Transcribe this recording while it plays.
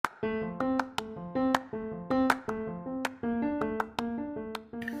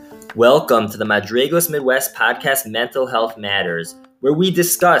Welcome to the Madrigos Midwest podcast, Mental Health Matters, where we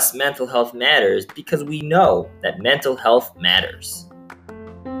discuss mental health matters because we know that mental health matters.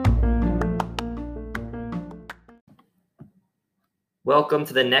 Welcome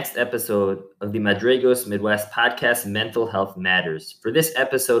to the next episode of the Madrigos Midwest podcast, Mental Health Matters. For this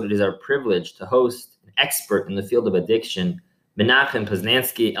episode, it is our privilege to host an expert in the field of addiction, Menachem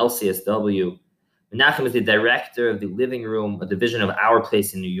Poznansky, LCSW. Menachem is the director of the Living Room, a division of Our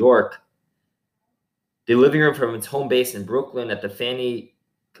Place in New York. The Living Room from its home base in Brooklyn at the Fanny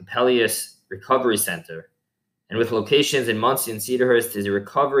Capelius Recovery Center. And with locations in Monsey and Cedarhurst, is a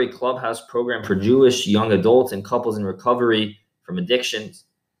recovery clubhouse program for Jewish young adults and couples in recovery from addictions.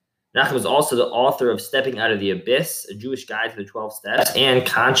 Menachem is also the author of Stepping Out of the Abyss, a Jewish guide to the 12 steps, and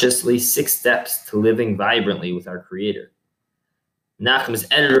Consciously 6 Steps to Living Vibrantly with Our Creator. Menachem is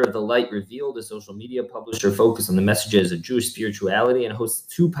editor of The Light Revealed, a social media publisher focused on the messages of Jewish spirituality, and hosts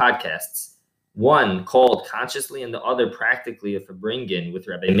 2 podcasts, one called Consciously and the other Practically of Farbrengen with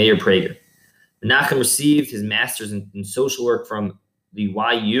Rabbi Meir Prager. Menachem received his master's in social work from the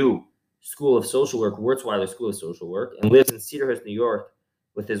YU School of Social Work, Wurzweiler School of Social Work, and lives in Cedarhurst, New York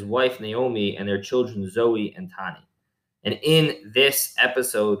with his wife Naomi and their children Zoe and Tani. And in this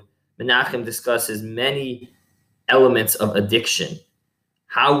episode, Menachem discusses many elements of addiction,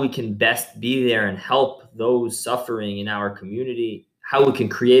 how we can best be there and help those suffering in our community, how we can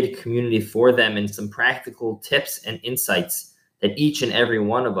create a community for them, and some practical tips and insights that each and every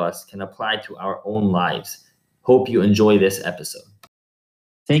one of us can apply to our own lives. Hope you enjoy this episode.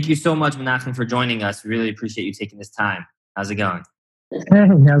 Thank you so much, Menachem, for joining us. We really appreciate you taking this time. How's it going? Hey,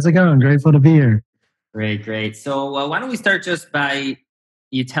 how's it going? Grateful to be here. Great. So why don't we start just by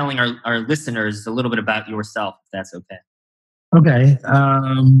you telling our listeners a little bit about yourself, if that's okay. Okay.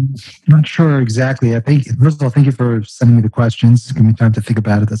 Not sure exactly. I think, first of all, thank you for sending me the questions. Give me time to think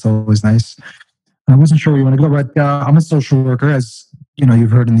about it. That's always nice. I wasn't sure where you want to go, but I'm a social worker, as you know,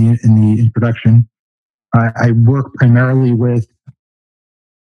 you've heard in the introduction. I work primarily with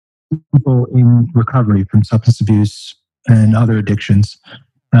people in recovery from substance abuse and other addictions.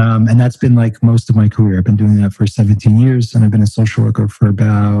 And that's been like most of my career. I've been doing that for 17 years, and I've been a social worker for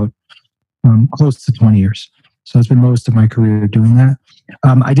about close to 20 years. So it's been most of my career doing that.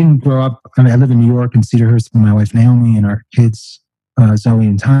 I didn't grow up, I live in New York in Cedarhurst with my wife Naomi and our kids, Zoe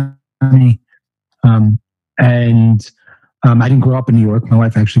and Tani. I didn't grow up in New York. My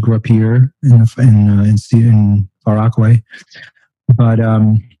wife actually grew up here in Far Rockaway. But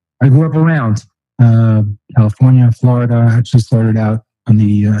I grew up around California, Florida. I actually started out on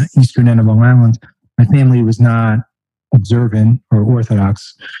the eastern end of Long Island. My family was not observant or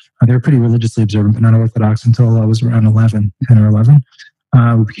Orthodox. They were pretty religiously observant, but not Orthodox until I was around 10 or 11.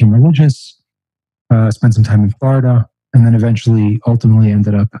 We became religious, spent some time in Florida, and then ultimately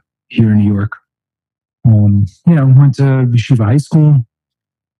ended up here in New York. Went to Yeshiva High School,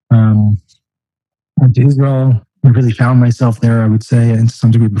 went to Israel. I really found myself there, I would say, and to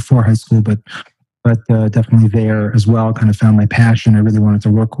some degree before high school, but definitely there as well. Kind of found my passion. I really wanted to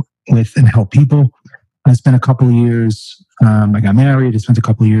work with and help people. I spent a couple of years, I got married. I spent a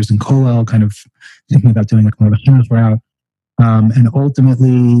couple of years in Kollel, kind of thinking about doing like more of a Chinuch route. And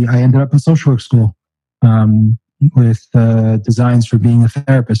ultimately, I ended up in social work school with designs for being a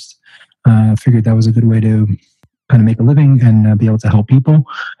therapist. I figured that was a good way to kind of make a living and be able to help people.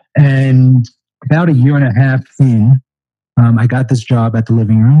 And about a year and a half in, I got this job at the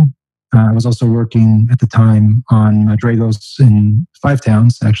Living Room. I was also working at the time on Dragos in Five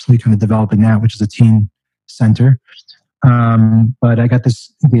Towns, actually kind of developing that, which is a teen center. But I got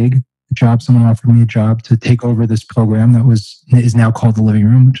this job. Someone offered me a job to take over this program that is now called the Living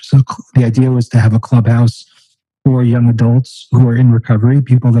Room. The idea was to have a clubhouse for young adults who are in recovery,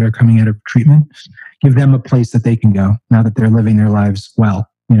 people that are coming out of treatment, give them a place that they can go now that they're living their lives well.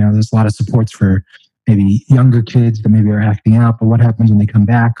 There's a lot of supports for maybe younger kids that maybe are acting out, but what happens when they come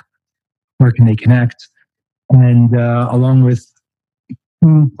back? Where can they connect? And along with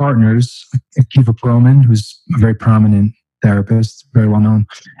 2 partners, Akiva Perlman, who's a very prominent therapist, very well known,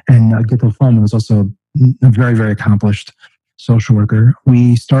 and Gittel Froman, who's also a very, very accomplished social worker,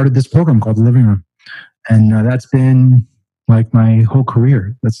 we started this program called The Living Room. And that's been like my whole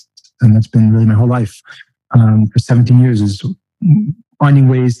career. That's been really my whole life. For 17 years is finding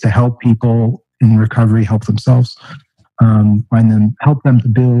ways to help people in recovery help themselves, help them to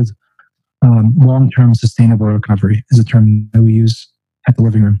build long-term sustainable recovery is a term that we use at the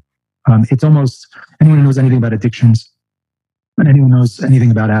Living Room. It's almost anyone who knows anything about addictions, and anyone who knows anything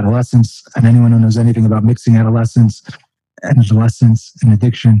about adolescence, and anyone who knows anything about mixing adolescence adolescence and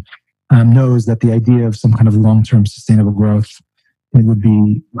addiction, knows that the idea of some kind of long-term sustainable growth, it would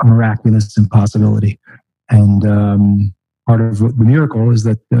be a miraculous impossibility. And part of the miracle is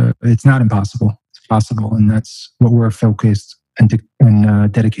that it's not impossible; it's possible, and that's what we're focused and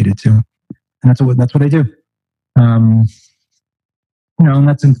dedicated to. And that's what I do. And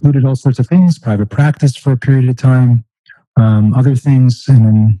that's included all sorts of things: private practice for a period of time, other things, and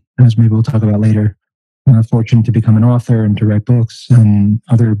then, as maybe we'll talk about later, fortunate to become an author and to write books and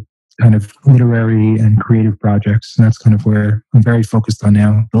other kind of literary and creative projects. And that's kind of where I'm very focused on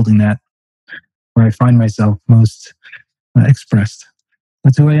now, building that, where I find myself most expressed.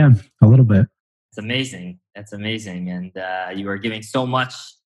 That's who I am, a little bit. It's amazing. That's amazing. And you are giving so much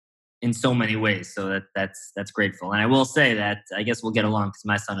in so many ways. So that's grateful. And I will say that I guess we'll get along because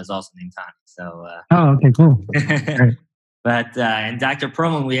my son is also named Tani. So okay, cool. Great. But and Dr.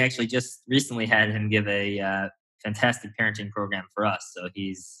 Perlman, we actually just recently had him give a fantastic parenting program for us. So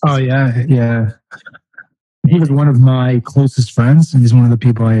he's yeah. He was one of my closest friends, and he's one of the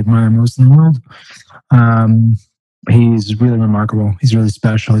people I admire most in the world. He's really remarkable. He's really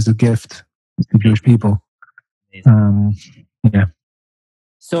special. He's a gift to Jewish people. Yeah.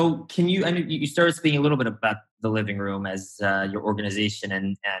 So can you, I mean, you started speaking a little bit about the Living Room as your organization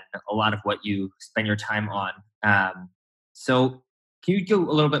and a lot of what you spend your time on. So can you go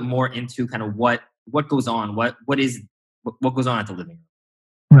a little bit more into kind of what goes on? What goes on at the Living Room?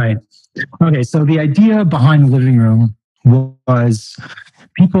 Right. Okay. So the idea behind the Living Room was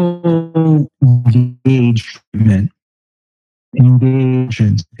people engage treatment, engage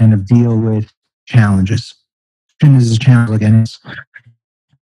and kind of deal with challenges. And this is a challenge again.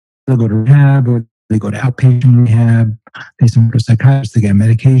 They'll go to rehab or they go to outpatient rehab. They see a psychiatrist, they get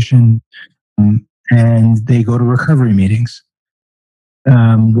medication, and they go to recovery meetings,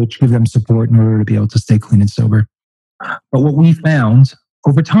 which give them support in order to be able to stay clean and sober. But what we found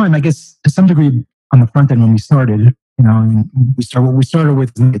over time, I guess to some degree on the front end when we started, we started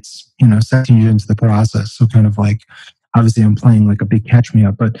with, it's 17 years into the process. So kind of like, obviously I'm playing like a big catch me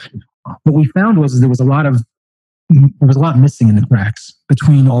up, but what we found was there was a lot missing in the cracks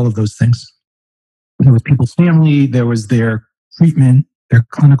between all of those things. There was people's family, there was their treatment, their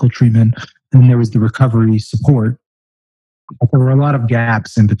clinical treatment, and there was the recovery support. But there were a lot of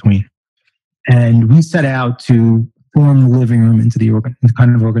gaps in between. And we set out to form the Living Room into the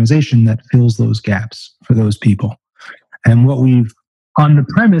kind of organization that fills those gaps for those people. And on the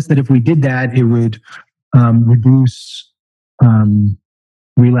premise that if we did that, it would reduce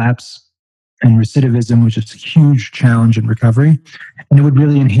relapse and recidivism, which is a huge challenge in recovery. And it would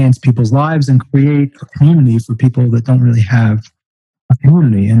really enhance people's lives and create a community for people that don't really have a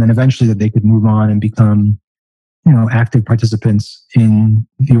community. And then eventually that they could move on and become, active participants in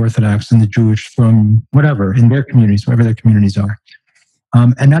the Orthodox and the Jewish from whatever, in their communities, wherever their communities are.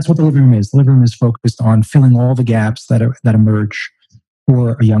 And that's what the Living Room is. The Living Room is focused on filling all the gaps that emerge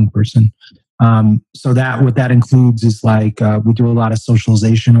for a young person. So that what that includes is like we do a lot of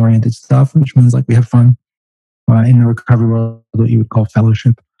socialization oriented stuff, which means like we have fun in the recovery world, what you would call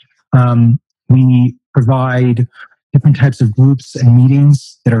fellowship. We provide different types of groups and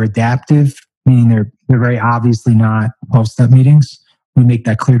meetings that are adaptive, meaning they're very obviously not 12-step meetings. We make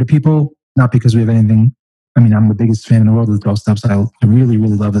that clear to people, not because we have anything. I mean, I'm the biggest fan in the world of the 12 steps. I really,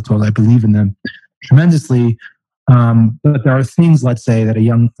 really love the 12. I believe in them tremendously. But there are things, let's say, that a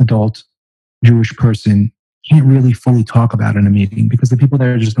young adult Jewish person can't really fully talk about in a meeting because the people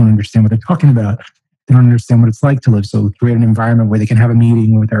there just don't understand what they're talking about. They don't understand what it's like to live. So create an environment where they can have a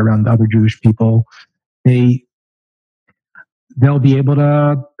meeting where they're around other Jewish people. They'll be able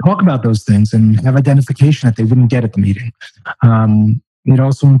to talk about those things and have identification that they wouldn't get at the meeting. It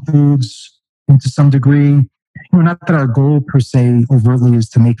also includes, to some degree, not that our goal per se overtly is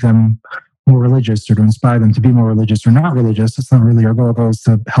to make them more religious or to inspire them to be more religious or not religious. That's not really our goal. Our goal is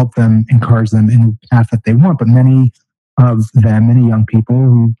to help them, encourage them in the path that they want. But many young people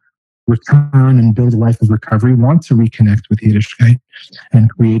who return and build a life of recovery want to reconnect with Yiddishkeit and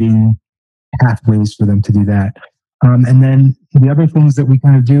creating pathways for them to do that. And then the other things that we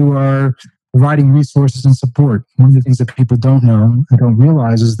kind of do are providing resources and support. One of the things that people don't know and don't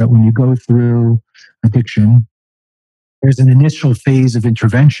realize is that when you go through addiction, there's an initial phase of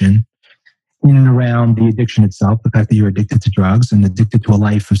intervention in and around the addiction itself, the fact that you're addicted to drugs and addicted to a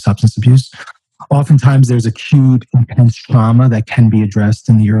life of substance abuse. Oftentimes there's acute, intense trauma that can be addressed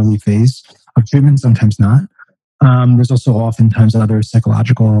in the early phase of treatment, sometimes not. There's also oftentimes other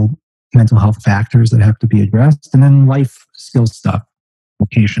psychological, mental health factors that have to be addressed. And then life skills stuff,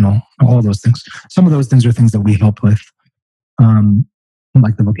 vocational, all those things. Some of those things are things that we help with,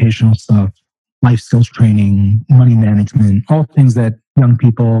 like the vocational stuff. life skills training, money management, all things that young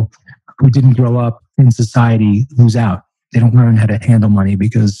people who didn't grow up in society lose out. They don't learn how to handle money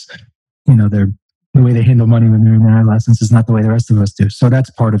because, the way they handle money when they're in their adolescence is not the way the rest of us do. So that's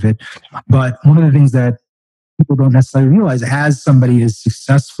part of it. But one of the things that people don't necessarily realize, as somebody is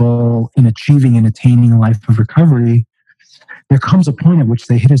successful in achieving and attaining a life of recovery, there comes a point at which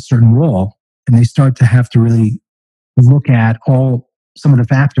they hit a certain wall and they start to have to really look at some of the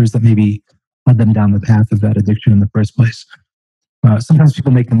factors that maybe led them down the path of that addiction in the first place. Sometimes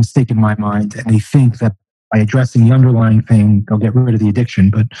people make a mistake in my mind and they think that by addressing the underlying thing, they'll get rid of the addiction.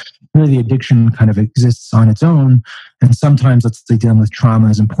 But really, the addiction kind of exists on its own. And sometimes, let's say, dealing with trauma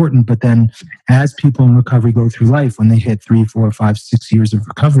is important. But then, as people in recovery go through life, when they hit 3, 4, 5, 6 years of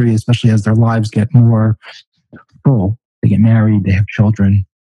recovery, especially as their lives get more full, they get married, they have children,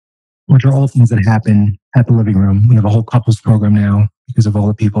 which are all things that happen at the living room. We have a whole couples program now because of all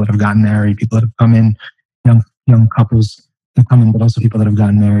the people that have gotten married, people that have come in, young couples that come in, but also people that have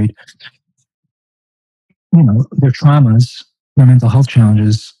gotten married. Their traumas, their mental health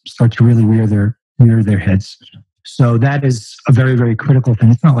challenges start to really rear their heads. So that is a very, very critical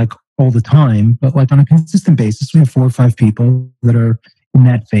thing. It's not like all the time, but like on a consistent basis, we have 4 or 5 people that are in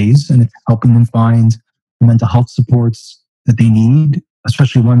that phase, and it's helping them find the mental health supports that they need,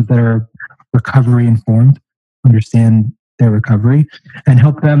 especially ones that are recovery informed, understand their recovery, and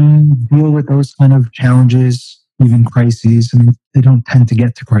help them deal with those kind of challenges, even crises. I mean, they don't tend to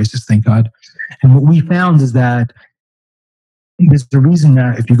get to crisis, thank God. And what we found is that there's the reason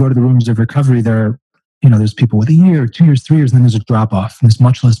that if you go to the rooms of recovery, there's people with 1 year, 2 years, 3 years, and then there's a drop off. And there's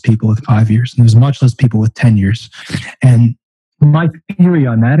much less people with 5 years, and there's much less people with 10 years. And my theory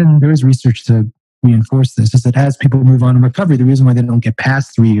on that, and there is research to reinforce this, is that as people move on in recovery, the reason why they don't get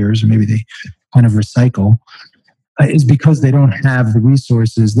past 3 years, or maybe they kind of recycle, is because they don't have the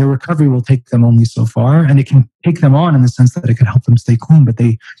resources. Their recovery will take them only so far, and it can take them on in the sense that it can help them stay clean, but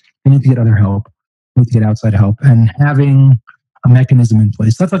they need to get other help, they need to get outside help. And having a mechanism in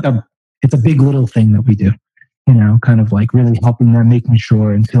place, it's a big little thing that we do, kind of like really helping them, making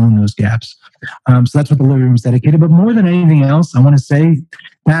sure and filling those gaps. So that's what the living room is dedicated. But more than anything else, I want to say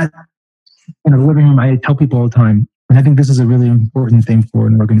that, the living room, I tell people all the time, and I think this is a really important thing for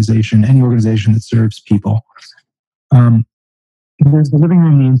an organization, any organization that serves people. There's the living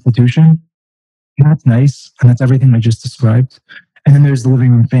room, the institution, and that's nice, and that's everything I just described. And then there's the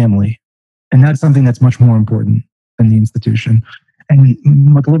living room family, and that's something that's much more important than the institution.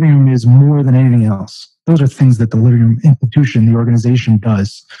 And what the living room is more than anything else, those are things that the living room institution, the organization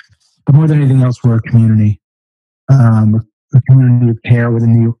does. But more than anything else, we're a community. We're a community of care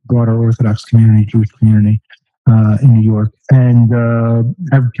within the broader Orthodox community, Jewish community in New York. And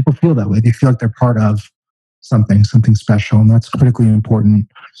people feel that way. They feel like they're part of something special. And that's critically important,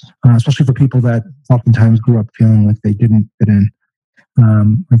 especially for people that oftentimes grew up feeling like they didn't fit in,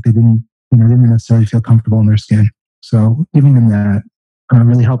 like they didn't necessarily feel comfortable in their skin. So giving them that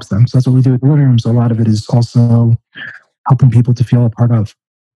really helps them. So that's what we do with the living room. So a lot of it is also helping people to feel a part of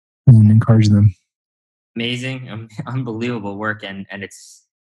and encourage them. Amazing, unbelievable work. And it's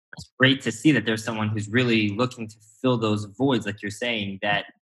great to see that there's someone who's really looking to fill those voids, like you're saying, that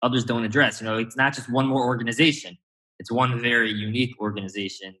others don't address. It's not just one more organization. It's one very unique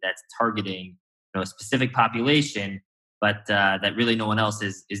organization that's targeting a specific population, but that really no one else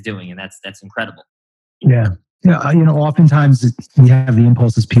is doing. And that's incredible. Yeah. Yeah, oftentimes we have the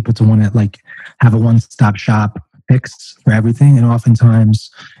impulse as people to want to have a one-stop shop fix for everything, and oftentimes,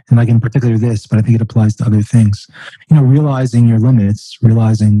 and in particular this, but I think it applies to other things. Realizing your limits,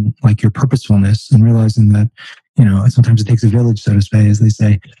 realizing your purposefulness, and realizing that sometimes it takes a village, so to speak, as they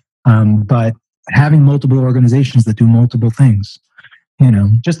say. But having multiple organizations that do multiple things.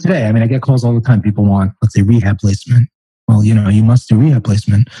 Just today, I get calls all the time. People want, let's say, rehab placement. Well, you must do rehab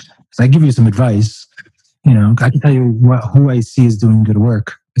placement. So I give you some advice. I can tell you who I see is doing good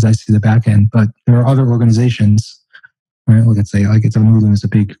work because I see the back end, but there are other organizations, right? Let's say it's a Movement is a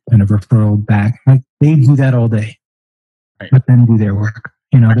big kind of referral back. They do that all day, right? Let them do their work.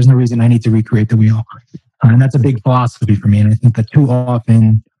 There's no reason I need to recreate the wheel. And that's a big philosophy for me. And I think that too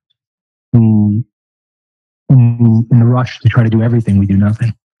often in the rush to try to do everything, we do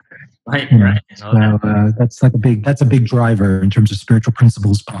nothing. Right. So that's a big driver in terms of spiritual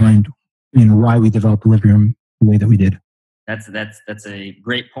principles behind why we developed the living room the way that we did. That's a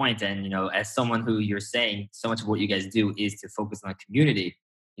great point. And as someone who you're saying, so much of what you guys do is to focus on the community.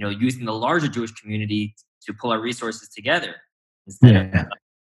 Using the larger Jewish community to pull our resources together instead of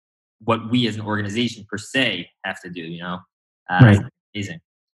what we as an organization per se have to do. Right. Amazing.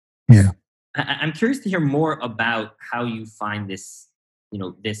 Yeah. I'm curious to hear more about how you find this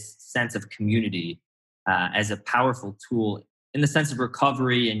this sense of community as a powerful tool in the sense of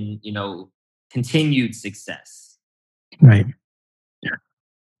recovery and continued success. Right.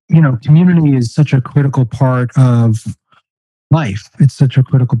 Community is such a critical part of life. It's such a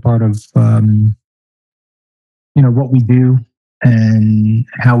critical part of what we do and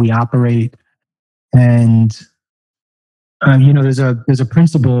how we operate. And there's a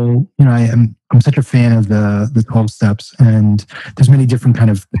principle. I'm such a fan of the 12 steps, and there's many different kind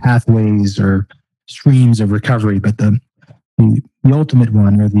of pathways or streams of recovery. But the ultimate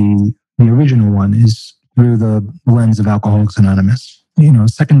one, or the original one, is through the lens of Alcoholics Anonymous.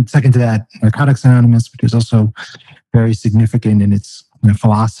 Second to that, Narcotics Anonymous, which is also very significant in its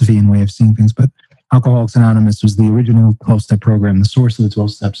philosophy and way of seeing things. But Alcoholics Anonymous was the original 12-step program, the source of the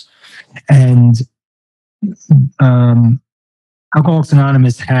 12 steps. And Alcoholics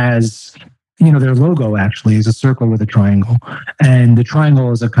Anonymous has, their logo actually is a circle with a triangle. And the triangle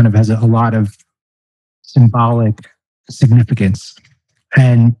has a lot of symbolic significance.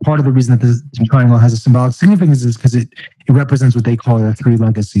 And part of the reason that the triangle has a symbolic significance is because it represents what they call the three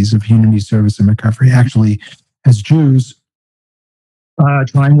legacies of unity, service, and recovery. Actually, as Jews,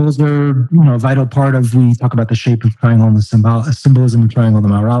 triangles are a vital part of. We talk about the shape of triangle and the symbolism of triangle. The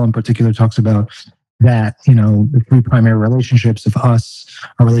Maharal in particular talks about that. The three primary relationships of us: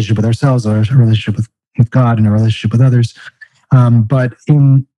 our relationship with ourselves, our relationship with God, and our relationship with others. But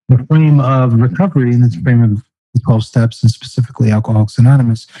in the frame of recovery, in the frame of the 12 steps, and specifically Alcoholics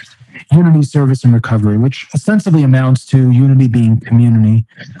Anonymous, unity, service, and recovery, which ostensibly amounts to unity being community,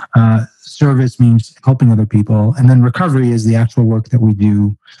 service means helping other people, and then recovery is the actual work that we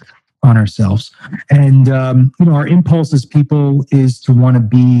do on ourselves. And our impulse as people is to want to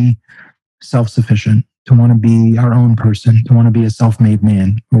be self-sufficient, to want to be our own person, to want to be a self-made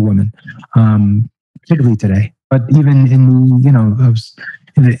man or woman, particularly today. But even in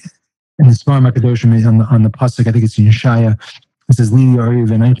the Svar Makadoshim on the pasuk, I think it's in Yeshaya, it says, "Li Yariv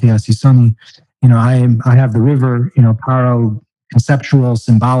v'Naichi Asisani." I have the river. Paro, conceptual,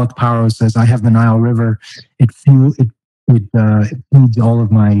 symbolic Paro says, "I have the Nile River. It feeds all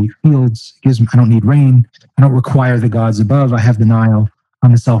of my fields. I don't need rain. I don't require the gods above. I have the Nile.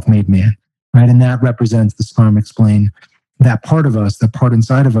 I'm a self-made man." Right, and that represents, the Sfarim explain, that part of us, that part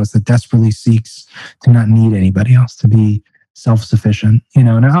inside of us that desperately seeks to not need anybody else, to be self-sufficient. And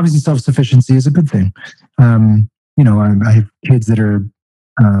obviously self-sufficiency is a good thing. I have kids that are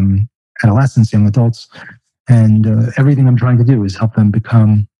adolescents, young adults, and everything I'm trying to do is help them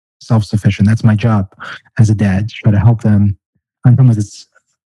become self-sufficient. That's my job as a dad, to try to help them. I'm from this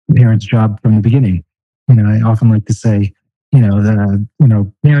parent's job from the beginning. I often like to say,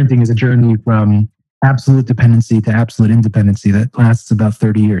 parenting is a journey from absolute dependency to absolute independency that lasts about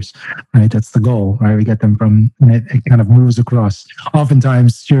 30 years, right? That's the goal, right? We get them from, it kind of moves across.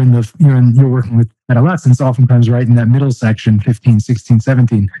 Oftentimes you're working with adolescents, oftentimes right in that middle section, 15, 16,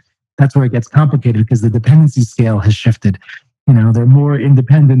 17. That's where it gets complicated because the dependency scale has shifted. They're more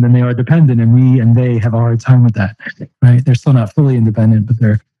independent than they are dependent, and we and they have a hard time with that, right? They're still not fully independent, but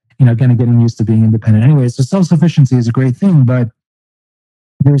they're, kind of getting used to being independent. Anyway, so self-sufficiency is a great thing, but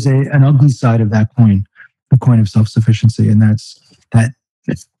there's an ugly side of that coin, the coin of self-sufficiency, and that's that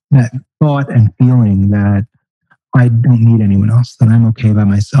thought and feeling that I don't need anyone else, that I'm okay by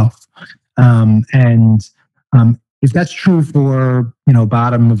myself. If that's true for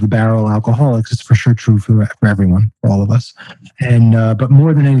bottom of the barrel alcoholics, it's for sure true for everyone, for all of us. And but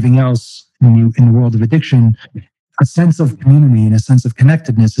more than anything else, in the world of addiction, a sense of community and a sense of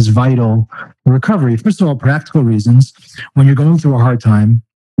connectedness is vital for recovery. First of all, practical reasons. When you're going through a hard time,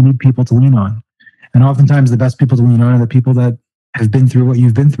 you need people to lean on. And oftentimes the best people to lean on are the people that have been through what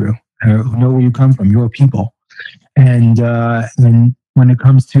you've been through, who know where you come from, your people. And when it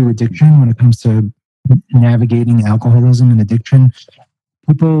comes to addiction, when it comes to navigating alcoholism and addiction,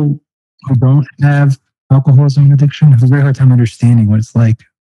 people who don't have alcoholism and addiction have a very hard time understanding what it's like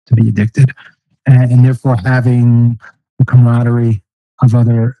to be addicted. And therefore having the camaraderie of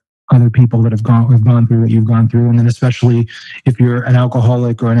other people that have gone through what you've gone through. And then especially if you're an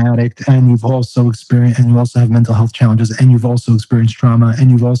alcoholic or an addict and you've also experienced, and you also have mental health challenges, and you've also experienced trauma,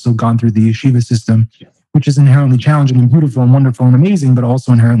 and you've also gone through the yeshiva system, which is inherently challenging and beautiful and wonderful and amazing, but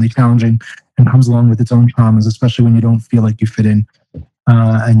also inherently challenging and comes along with its own traumas, especially when you don't feel like you fit in,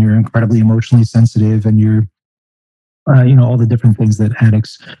 and you're incredibly emotionally sensitive, and you're all the different things that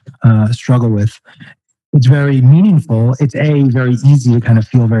addicts struggle with. It's very meaningful. It's very easy to kind of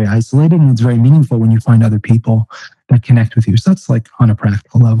feel very isolated, and it's very meaningful when you find other people that connect with you. So that's like on a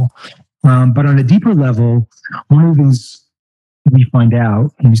practical level. But on a deeper level, one of the things we find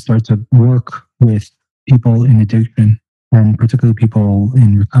out when we start to work with people in addiction and particularly people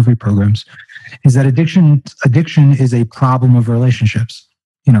in recovery programs, is that addiction is a problem of relationships.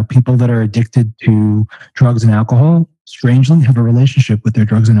 People that are addicted to drugs and alcohol, strangely, have a relationship with their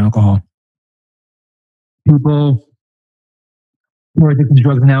drugs and alcohol. People who are addicted to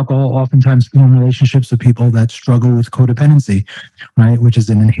drugs and alcohol oftentimes form relationships with people that struggle with codependency, right? Which is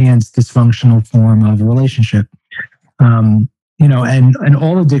an enhanced dysfunctional form of relationship. And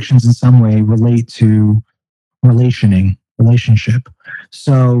all addictions in some way relate to relationship.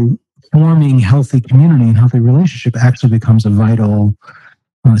 So forming healthy community and healthy relationship actually becomes a vital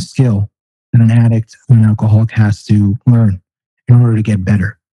skill that an addict or an alcoholic has to learn in order to get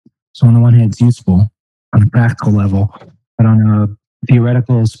better. So on the one hand, it's useful on a practical level, but on a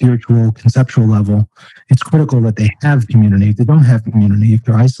theoretical, spiritual, conceptual level, it's critical that they have community. If they don't have community, if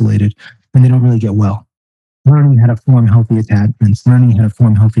they're isolated, then they don't really get well. Learning how to form healthy attachments, learning how to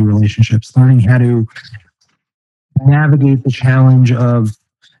form healthy relationships, learning how to navigate the challenge of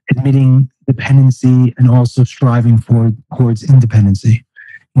admitting dependency and also striving towards independency.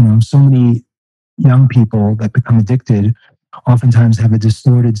 So many young people that become addicted oftentimes have a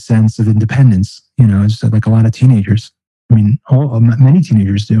distorted sense of independence. It's like a lot of teenagers. Many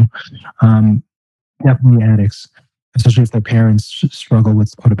teenagers do. Definitely addicts, especially if their parents struggle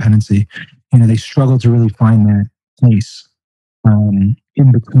with codependency. They struggle to really find that place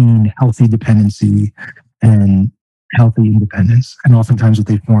in between healthy dependency and healthy independence. And oftentimes what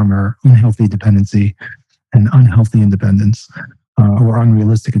they form are unhealthy dependency and unhealthy independence or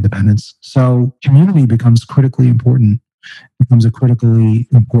unrealistic independence. So community becomes critically important, becomes a critically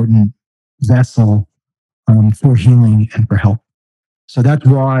important vessel for healing and for help. So that's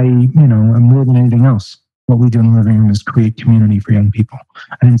why, more than anything else, what we do in the living room is create community for young people.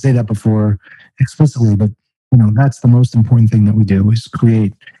 I didn't say that before explicitly, but that's the most important thing that we do is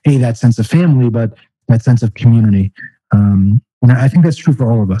create that sense of family, but that sense of community. And I think that's true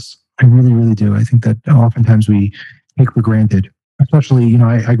for all of us. I really, really do. I think that oftentimes we take for granted, especially,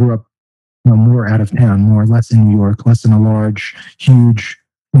 I grew up more out of town, less in New York, less in a large, huge,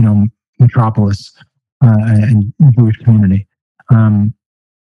 metropolis and Jewish community.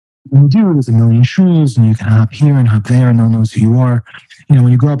 When you do, there's a million shuls, and you can hop here and hop there, and no one knows who you are. When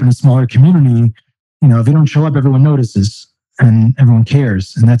you grow up in a smaller community, if you don't show up, everyone notices and everyone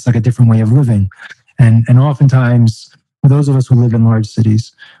cares, and that's like a different way of living. And oftentimes, for those of us who live in large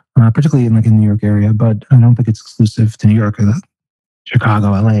cities, particularly in the New York area, but I don't think it's exclusive to New York, or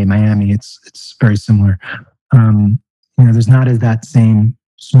Chicago, LA, Miami. It's very similar. There's not that same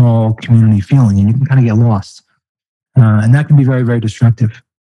small community feeling, and you can kind of get lost, and that can be very, very destructive,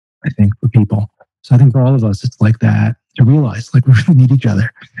 I think, for people. So I think for all of us, it's like that, to realize like we really need each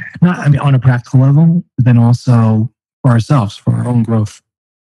other, not on a practical level, but then also for ourselves, for our own growth,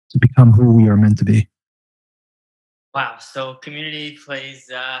 to become who we are meant to be. Wow. So community plays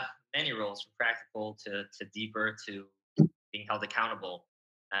many roles, from practical to deeper to being held accountable.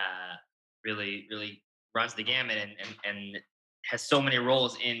 Really, really runs the gamut and has so many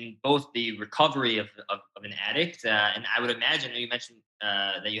roles in both the recovery of an addict. And I would imagine you mentioned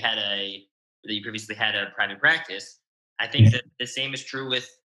that you previously had a private practice. I think that the same is true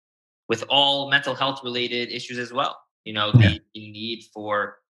with all mental health related issues as well. The need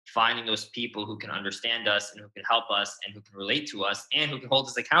for finding those people who can understand us and who can help us and who can relate to us and who can hold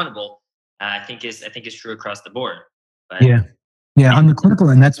us accountable. I think is true across the board. But, yeah, on the clinical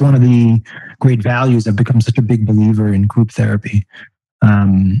end, that's one of the great values. I've become such a big believer in group therapy.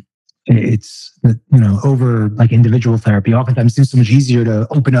 It's over like individual therapy. Oftentimes, it's so much easier to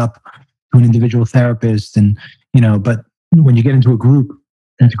open up to an individual therapist, and but when you get into group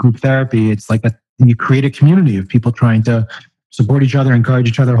therapy, it's like you create a community of people trying to support each other, encourage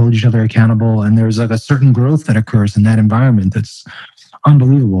each other, hold each other accountable, and there's like a certain growth that occurs in that environment that's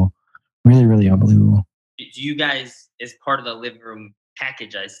unbelievable, really, really unbelievable. Do you guys, as part of the living room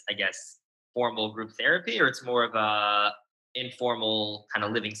package, I guess, formal group therapy, or it's more of a informal kind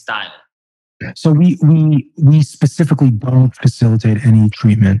of living style? So we specifically don't facilitate any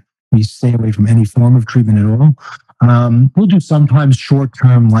treatment. We stay away from any form of treatment at all. We'll do sometimes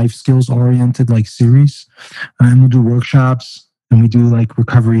short-term life skills oriented like series, and we'll do workshops, and we do like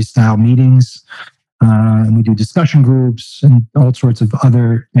recovery style meetings, and we do discussion groups and all sorts of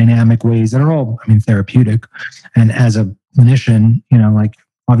other dynamic ways that are all, therapeutic. And as a clinician, like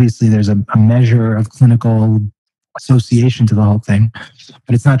obviously there's a measure of clinical association to the whole thing,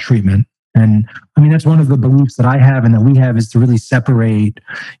 but it's not treatment. And that's one of the beliefs that I have and that we have, is to really separate,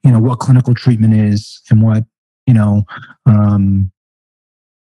 what clinical treatment is and what,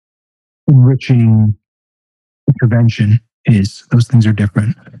 enriching intervention is. Those things are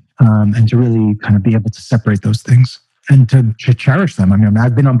different. And to really kind of be able to separate those things and to cherish them. I mean,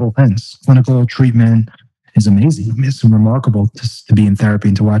 I've been on both ends. Clinical treatment is amazing. It's remarkable to be in therapy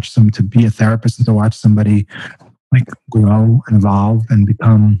and to be a therapist and to watch somebody like grow and evolve and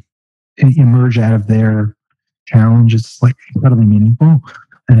emerge out of their challenge. It's like incredibly meaningful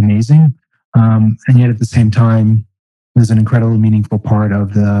and amazing. And yet at the same time, there's an incredibly meaningful part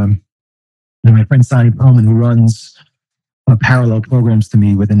of my friend Sonny Perlman, who runs parallel programs to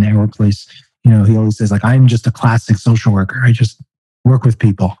me within the workplace. He always says, like, I'm just a classic social worker. I just work with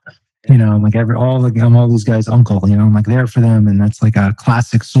people. I'm like I'm all these guys' uncle. I'm like there for them, and that's like a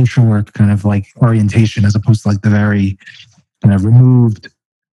classic social work kind of like orientation, as opposed to like the very kind of removed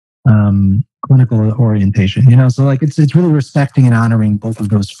clinical orientation. So like it's really respecting and honoring both of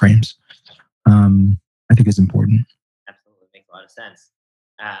those frames. I think is important. Absolutely, makes a lot of sense.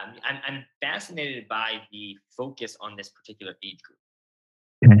 I'm fascinated by the focus on this particular age group.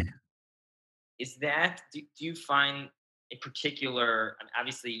 Okay. Is that do you find a particular,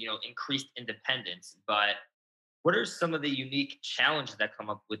 obviously, increased independence, but what are some of the unique challenges that come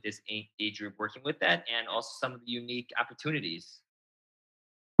up with this age group working with that, and also some of the unique opportunities?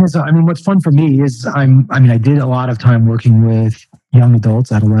 So, I mean, what's fun for me is I did a lot of time working with young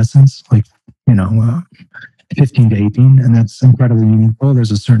adults, adolescents, like, 15 to 18, and that's incredibly meaningful.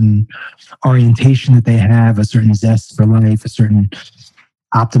 There's a certain orientation that they have, a certain zest for life, a certain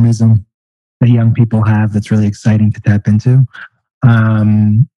optimism that young people have that's really exciting to tap into.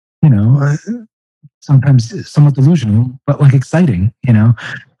 Sometimes somewhat delusional, but like exciting,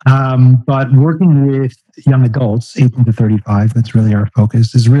 But working with young adults, 18 to 35, that's really our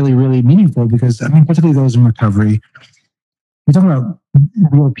focus, is really, really meaningful because, particularly those in recovery, we're talking about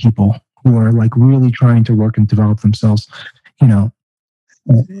real people who are like really trying to work and develop themselves. As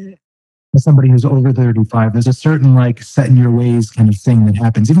somebody who's over 35, there's a certain like set in your ways kind of thing that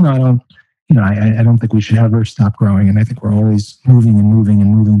happens, even though I don't think we should ever stop growing. And I think we're always moving and moving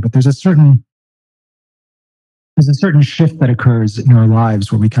and moving, but there's a certain shift that occurs in our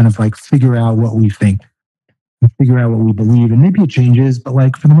lives where we kind of like figure out what we think, figure out what we believe, and maybe it changes, but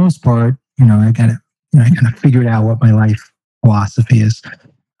like for the most part, I kind of figured out what my life philosophy is,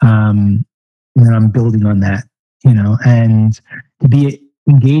 and then I'm building on that, and to be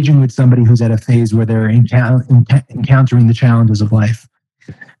engaging with somebody who's at a phase where they're encountering the challenges of life,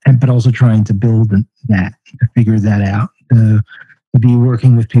 but also trying to build that, to figure that out. To be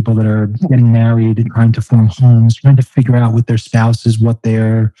working with people that are getting married and trying to form homes, trying to figure out with their spouses what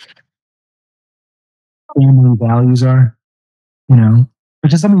their family values are,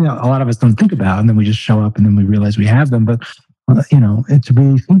 which is something that a lot of us don't think about. And then we just show up and then we realize we have them. But, to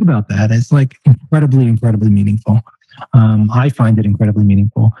really think about that, it's like incredibly, incredibly meaningful. I find it incredibly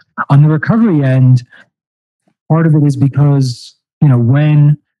meaningful. On the recovery end, part of it is because,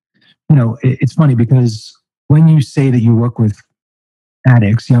 it's funny because when you say that you work with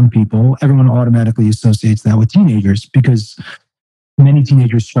addicts, young people, everyone automatically associates that with teenagers because many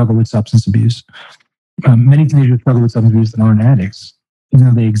teenagers struggle with substance abuse. Many teenagers struggle with substance abuse that aren't addicts, even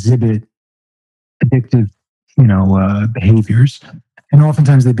though they exhibit addictive, behaviors. And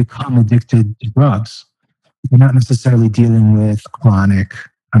oftentimes they become addicted to drugs. They're not necessarily dealing with chronic,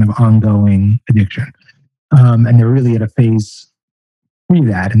 kind of ongoing addiction. And they're really at a phase pre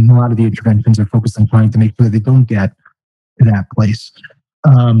that. And a lot of the interventions are focused on trying to make sure that they don't get to that place.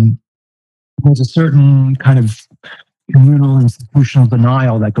 There's a certain kind of communal institutional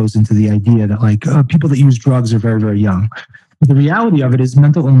denial that goes into the idea that like people that use drugs are very, very young. But the reality of it is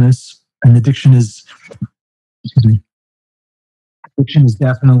mental illness and addiction is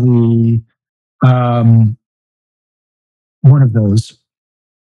definitely one of those.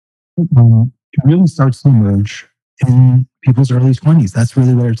 It really starts to emerge in people's early 20s. That's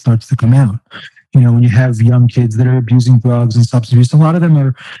really where it starts to come out. When you have young kids that are abusing drugs and substance abuse, a lot of them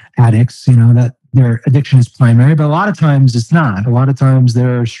are addicts, that their addiction is primary, but a lot of times it's not. A lot of times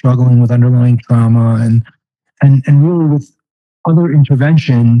they're struggling with underlying trauma and really with other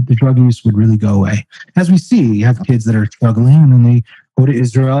intervention, the drug use would really go away. As we see, you have kids that are struggling and then they go to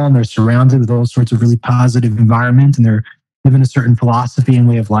Israel and they're surrounded with all sorts of really positive environment and they're given a certain philosophy and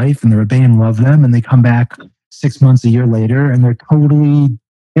way of life and they obey and love them and they come back 6 months, a year later and they're totally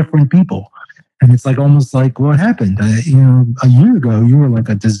different people. And it's like almost like what happened? A year ago, you were like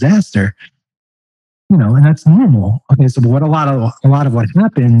a disaster. And that's normal. Okay, so what a lot of what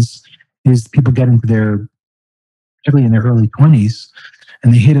happens is people get into particularly in their early 20s,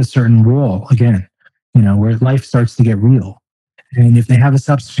 and they hit a certain wall again. Where life starts to get real. And if they have a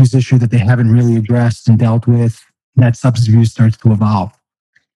substance abuse issue that they haven't really addressed and dealt with, that substance abuse starts to evolve.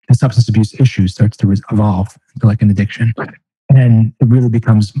 The substance abuse issue starts to evolve into like an addiction, and it really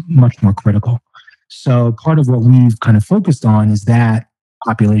becomes much more critical. So part of what we've kind of focused on is that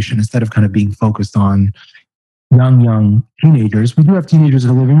population instead of kind of being focused on young teenagers. We do have teenagers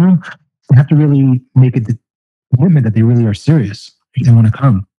in the living room. We have to really make a commitment that they really are serious. They want to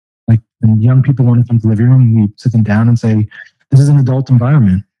come. Like when young people want to come to the living room, we sit them down and say, this is an adult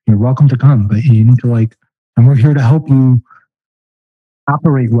environment. You're welcome to come, but you need to and we're here to help you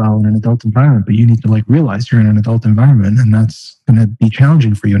operate well in an adult environment, but you need to realize you're in an adult environment, and that's going to be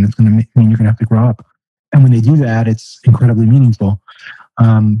challenging for you, and it's going to mean you're going to have to grow up. And when they do that, it's incredibly meaningful.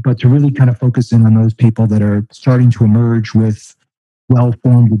 But to really kind of focus in on those people that are starting to emerge with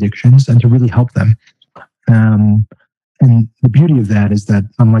well-formed addictions and to really help them. And the beauty of that is that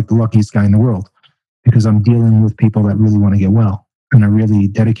I'm like the luckiest guy in the world because I'm dealing with people that really want to get well and are really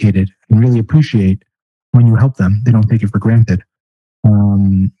dedicated and really appreciate when you help them. They don't take it for granted.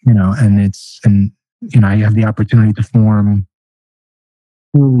 I have the opportunity to form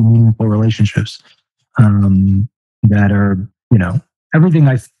really meaningful relationships that are, everything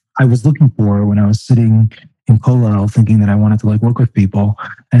I was looking for when I was sitting in Kollel thinking that I wanted to work with people.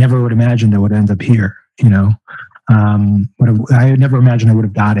 I never would imagine I would end up here, I had never imagined I would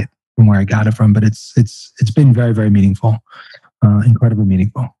have got it from where I got it from, but it's been very, very meaningful, incredibly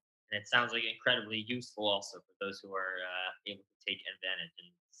meaningful. And it sounds like incredibly useful also for those who are able to take advantage.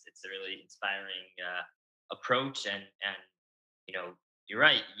 And it's a really inspiring approach. And you're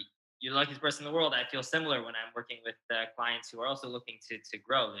right. You're the luckiest person in the world. I feel similar when I'm working with clients who are also looking to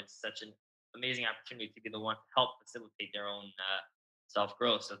grow. It's such an amazing opportunity to be the one to help facilitate their own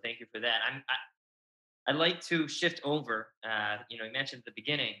self-growth. So thank you for that. I'd like to shift over. You mentioned at the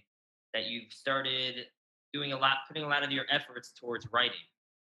beginning that you've started putting a lot of your efforts towards writing.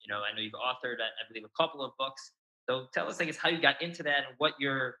 I know you've authored, I believe, a couple of books. So tell us, how you got into that and what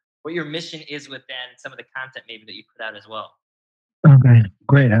your mission is with that and some of the content maybe that you put out as well. Okay,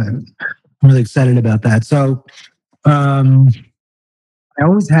 great. I'm really excited about that. So I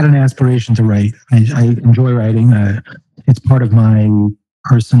always had an aspiration to write. I enjoy writing. It's part of my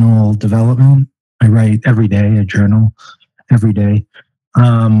personal development. I write every day, a journal every day.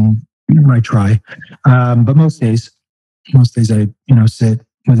 I try. But most days I, sit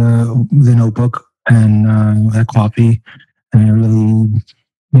with a notebook and a coffee, and I really,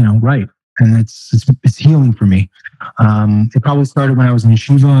 write. And it's healing for me. It probably started when I was in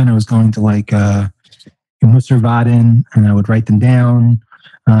yeshiva and I was going to Musar Vadin, and I would write them down.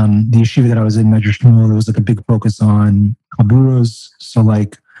 The yeshiva that I was in, Medrash Shmuel, there was a big focus on chaburos. So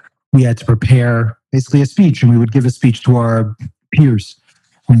we had to prepare basically a speech, and we would give a speech to our peers.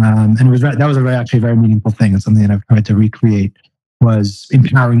 And that was actually a very meaningful thing, and something that I've tried to recreate was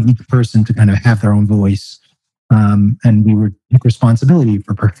empowering each person to kind of have their own voice. And we would take responsibility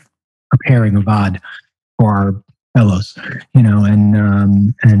for preparing a VOD for our fellows,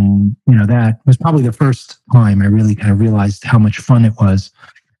 that was probably the first time I really kind of realized how much fun it was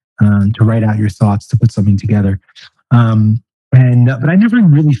to write out your thoughts, to put something together. But I never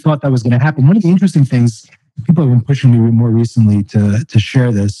really thought that was going to happen. One of the interesting things, people have been pushing me more recently to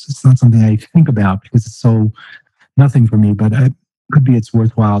share this. It's not something I think about because it's so nothing for me, but it's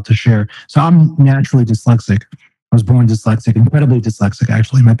worthwhile to share. So I'm naturally dyslexic. I was born dyslexic, incredibly dyslexic,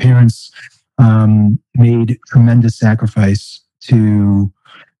 actually. My parents made tremendous sacrifice to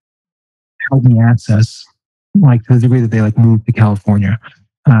help me access, to the degree that they moved to California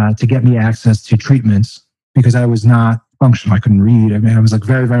to get me access to treatments because I was not functional. I couldn't read. I was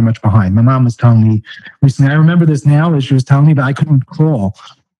very, very much behind. My mom was telling me recently, I remember this now, as she was telling me that I couldn't crawl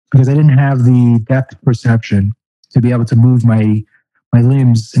because I didn't have the depth perception to be able to move my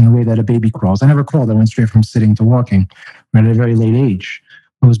limbs in the way that a baby crawls. I never crawled. I went straight from sitting to walking at a very late age.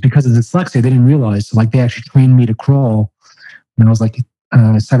 It was because of dyslexia. They didn't realize. So they actually trained me to crawl when I was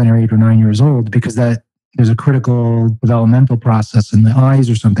 7 or 8 or 9 years old because there's a critical developmental process in the eyes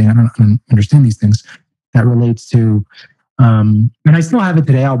or something. I don't understand these things that relates to, and I still have it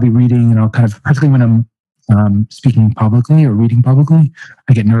today. I'll be reading and I'll particularly when I'm speaking publicly or reading publicly,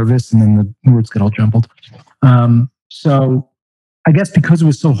 I get nervous and then the words get all jumbled. So I guess because it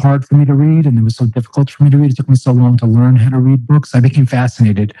was so hard for me to read and it was so difficult for me to read, it took me so long to learn how to read books. I became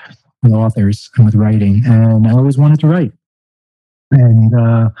fascinated with authors and with writing, and I always wanted to write. And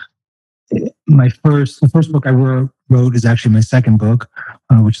the first book I wrote is actually my second book,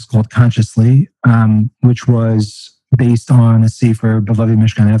 which is called Consciously, which was based on a sefer, Beloved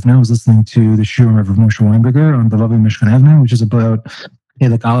Mishkan Evna. I was listening to the Shurim of Moshe Weinberger on Beloved Mishkan Evna, which is about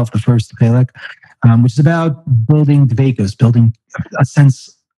Chelek Aleph, the first Chelek, which is about building dveikus, building a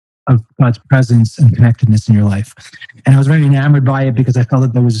sense of God's presence and connectedness in your life. And I was very enamored by it because I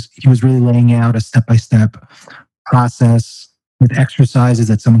felt that he was really laying out a step-by-step process with exercises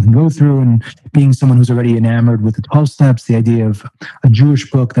that someone can go through. And being someone who's already enamored with the 12 steps, the idea of a Jewish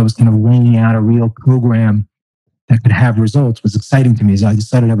book that was kind of laying out a real program that could have results was exciting to me. So I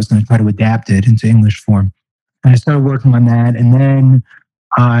decided I was going to try to adapt it into English form. And I started working on that. And then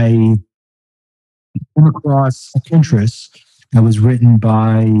I came across a Pinterest that was written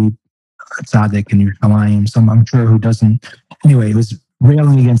by Tzaddik and Yerushalayim, I'm sure who doesn't. Anyway, it was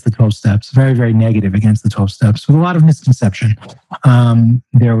railing against the 12 steps, very, very negative against the 12 steps, with a lot of misconception.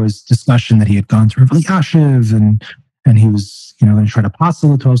 There was discussion that he had gone through Yashiv, and he was, going to try to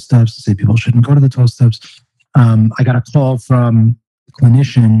apostle the 12 steps, to say people shouldn't go to the 12 steps. I got a call from a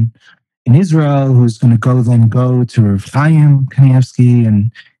clinician in Israel who's going to go to Rav Chaim Kanievsky,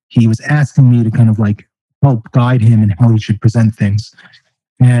 and he was asking me to kind of like help guide him in how he should present things.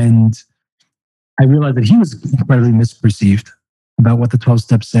 And I realized that he was incredibly misperceived about what the 12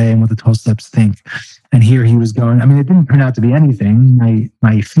 steps say and what the 12 steps think. And here he was going, I mean, it didn't turn out to be anything.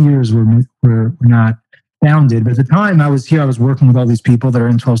 My fears were not founded. But at the time I was here, I was working with all these people that are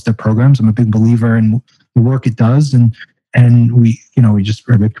in 12-step programs. I'm a big believer in the work it does. And we just,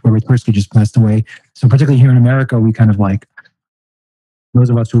 Rabbi Tversky just passed away. So particularly here in America, we kind of like, those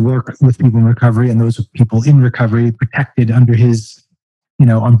of us who work with people in recovery and those people in recovery protected under his,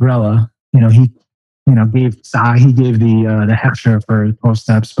 umbrella. He gave the hechsher for 12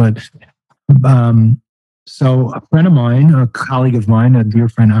 steps. But so a friend of mine, a colleague of mine, a dear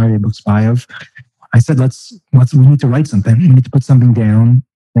friend, Aryeh Buxbayev, I said, we need to write something. We need to put something down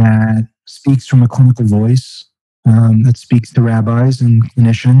that speaks from a clinical voice, that speaks to rabbis and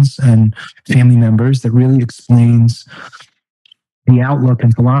clinicians and family members, that really explains the outlook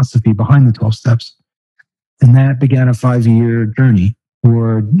and philosophy behind the 12 steps. And that began a 5-year journey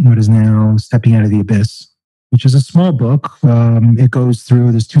toward what is now Stepping Out of the Abyss, which is a small book. It goes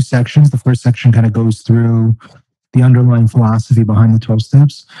through, there's 2 sections. The first section kind of goes through the underlying philosophy behind the 12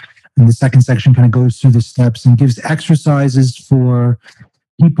 steps. And the second section kind of goes through the steps and gives exercises for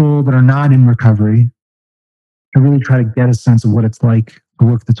people that are not in recovery to really try to get a sense of what it's like to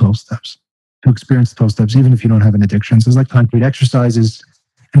work the 12 steps, to experience the 12 steps, even if you don't have an addiction. So it's like concrete exercises.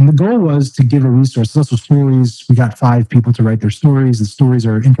 And the goal was to give a resource. There's also stories. We got 5 people to write their stories. The stories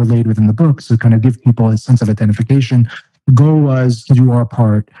are interlaid within the book, so kind of give people a sense of identification. The goal was to do our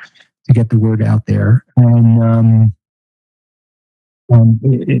part to get the word out there. And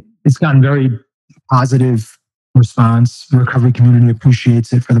it's gotten very positive response. The recovery community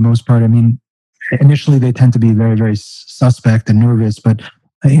appreciates it for the most part. I mean, initially they tend to be very, very suspect and nervous, but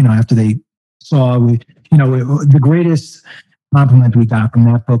after they saw, the greatest compliment we got from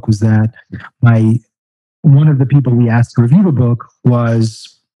that book was that one of the people we asked to review the book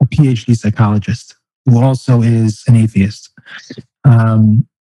was a PhD psychologist who also is an atheist. And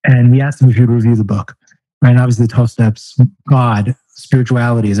we asked him if he would review the book. Right? And obviously the 12 steps, God,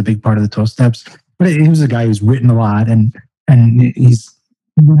 spirituality is a big part of the 12 steps. But he was a guy who's written a lot, and we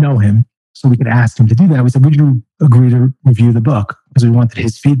know him. So we could ask him to do that. We said, would you agree to review the book? Because we wanted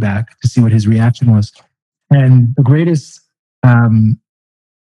his feedback to see what his reaction was. And the greatest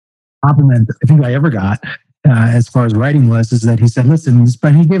compliment I think I ever got as far as writing is that he said, listen,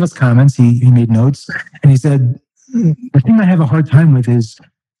 but he gave us comments, he made notes, and he said, the thing I have a hard time with is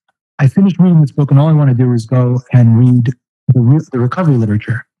I finished reading this book and all I want to do is go and read the recovery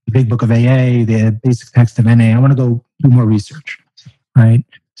literature, the big book of AA, the basic text of NA. I want to go do more research, right?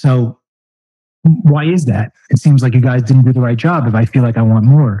 So why is that? It seems like you guys didn't do the right job if I feel like I want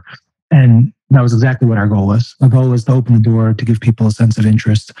more. And that was exactly what our goal was. Our goal was to open the door, to give people a sense of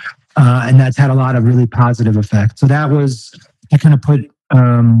interest. And that's had a lot of really positive effects. So I kind of put,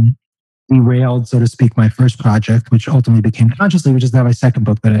 derailed, so to speak, my first project, which ultimately became Consciously, which is now my second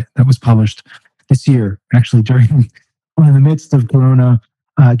book that was published this year, actually in the midst of Corona.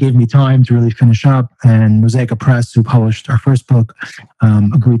 Gave me time to really finish up, and Mosaica Press, who published our first book,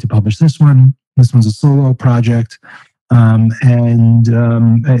 agreed to publish this one. This one's a solo project. Thank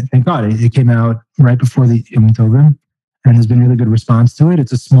God it came out right before the Yom Tovim, and there's been really good response to it.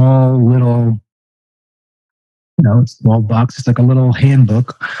 It's a small little, small box. It's like a little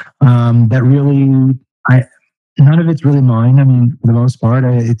handbook that really, none of it's really mine. I mean, for the most part,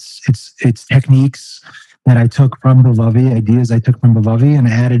 it's techniques that I took from Bavavi, ideas I took from Bavavi, and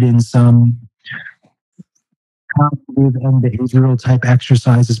added in some cognitive and behavioral type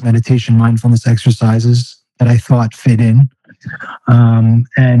exercises, meditation, mindfulness exercises that I thought fit in.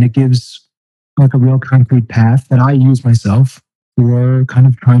 And it gives like a real concrete path that I use myself for kind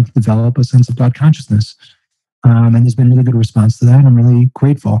of trying to develop a sense of God consciousness. And there's been really good response to that. And I'm really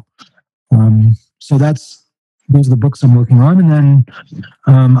grateful. So those are the books I'm working on. And then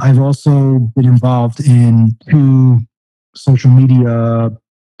I've also been involved in 2 social media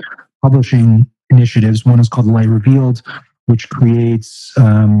publishing initiatives. One is called Light Revealed, which creates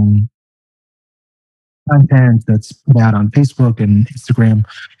content that's put out on Facebook and Instagram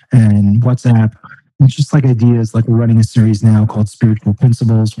and WhatsApp. It's just like ideas, like we're running a series now called Spiritual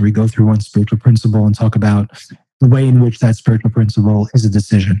Principles, where we go through one spiritual principle and talk about the way in which that spiritual principle is a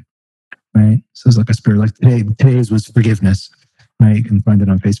decision, right? So it's like a spirit, like today's was forgiveness, right? You can find it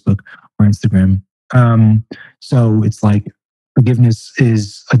on Facebook or Instagram. So it's like forgiveness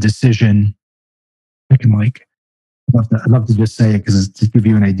is a decision. I can like, I'd love to just say it because to give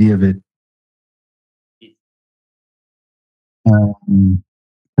you an idea of it.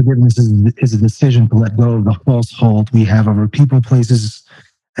 Forgiveness is a decision to let go of the false hold we have over people, places,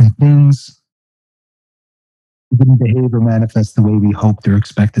 and things that didn't behave or manifest the way we hoped or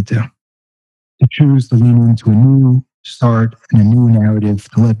expected to. To choose to lean into a new start and a new narrative,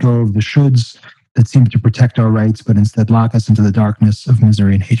 to let go of the shoulds that seem to protect our rights, but instead lock us into the darkness of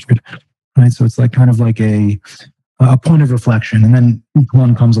misery and hatred. Right. So it's like kind of like a point of reflection. And then each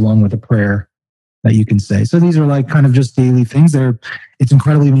one comes along with a prayer that you can say. So these are like kind of just daily things. It's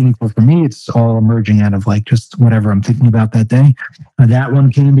incredibly meaningful for me. It's all emerging out of like just whatever I'm thinking about that day. That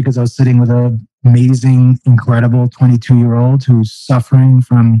one came because I was sitting with an amazing, incredible 22-year-old who's suffering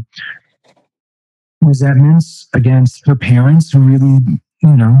from resentments against her parents who really,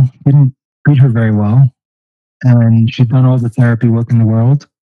 didn't treat her very well. And she'd done all the therapy work in the world.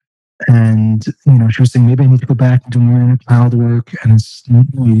 And, she was saying, maybe I need to go back and do more inner child work. And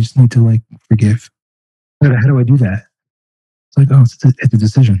you just need to like forgive. How do I do that? It's like, it's a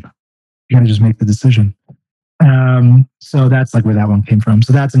decision. You got to just make the decision. So that's like where that one came from.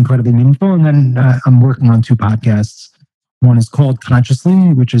 So that's incredibly meaningful. And then I'm working on 2 podcasts. One is called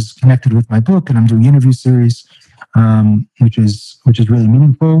Consciously, which is connected with my book, and I'm doing interview series, which is really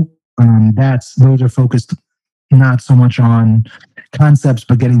meaningful. Those are focused not so much on concepts,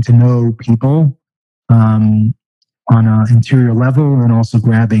 but getting to know people on an interior level, and also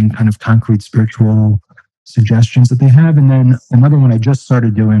grabbing kind of concrete spiritual suggestions that they have. And then another one I just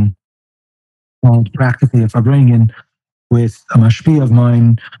started doing called Practically a Farbrengen with a mashpia of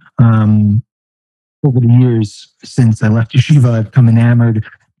mine. Over the years since I left yeshiva, I've come enamored,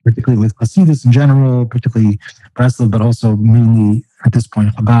 particularly with Hasidus in general, particularly Breslov, but also mainly at this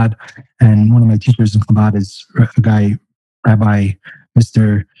point Chabad. And one of my teachers in Chabad is a guy, Rabbi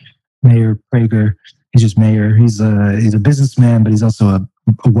Mr. Meir Prager. He's just Meir. He's a businessman, but he's also a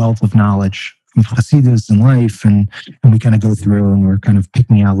wealth of knowledge of Hasidus and life. And we kind of go through and we're kind of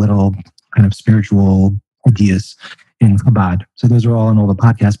picking out little kind of spiritual ideas in Chabad. So those are all on all the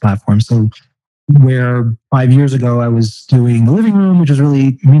podcast platforms. So where 5 years ago I was doing the living room, which is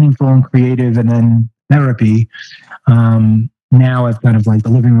really meaningful and creative, and then therapy. Now I've kind of like the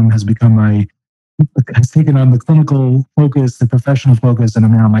living room has taken on the clinical focus, the professional focus, and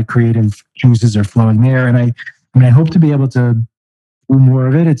now my creative juices are flowing there. And I hope to be able to do more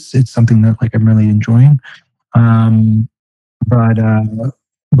of it. It's something that like I'm really enjoying. But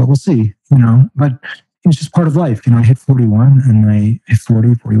we'll see, but it's just part of life. I hit 41 and I hit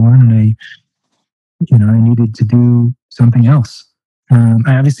 40, 41 and I needed to do something else.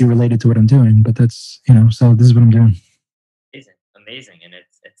 I obviously related to what I'm doing, but that's, so this is what I'm doing. Amazing. And it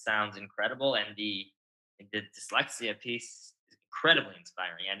sounds incredible. And the dyslexia piece is incredibly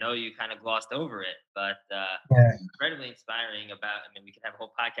inspiring. I know you kind of glossed over it, but incredibly inspiring we could have a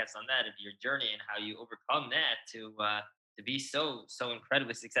whole podcast on that, of your journey and how you overcome that to be so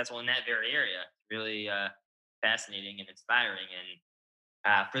incredibly successful in that very area. Really fascinating and inspiring.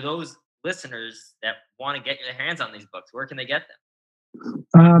 And for those listeners that want to get their hands on these books, where can they get them?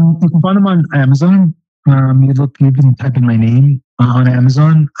 You can find them on Amazon. You can type in my name on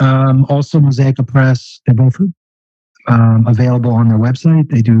Amazon. Also, Mosaica Press. They're both available on their website.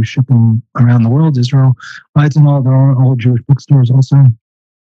 They do ship them around the world. Israel, it's in they're all Jewish bookstores also.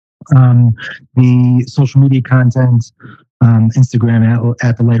 The social media content, Instagram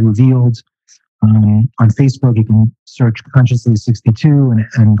at The Light Revealed. On Facebook, you can search Consciously 62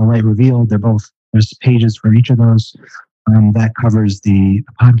 and The Light Revealed. There's pages for each of those. That covers the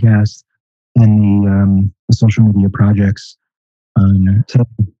podcast and the social media projects. So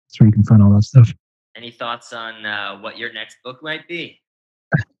that's where you can find all that stuff. Any thoughts on what your next book might be?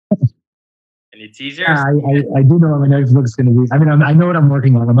 Any teasers? I do know what my next book's going to be. I know what I'm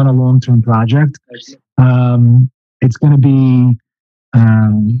working on. I'm on a long-term project. It's going to be...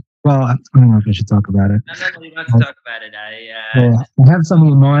 well, I don't know if I should talk about it. No, you don't have to talk about it. I have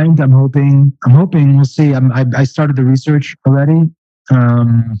something in mind. I'm hoping. We'll see. I started the research already.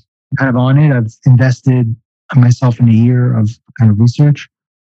 Kind of on it. I've invested myself in a year of kind of research,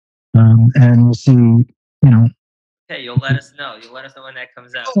 and we'll see. Okay, you'll let us know. You'll let us know when that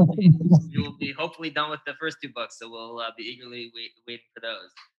comes out. We will be hopefully done with the first 2 books, so we'll be eagerly waiting for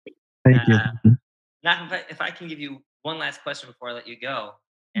those. Thank you. Now, if I can give you one last question before I let you go,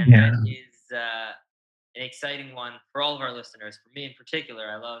 and Yeah. that is an exciting one for all of our listeners. For me in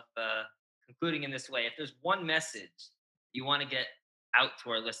particular, I love concluding in this way. If there's one message you want to get out to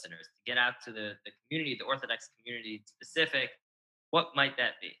our listeners, to get out to the community, the Orthodox community specific, what might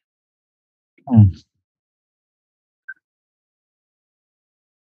that be? Hmm.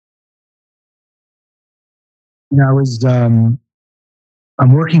 I was I'm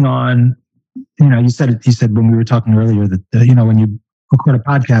working on, you said when we were talking earlier that when you record a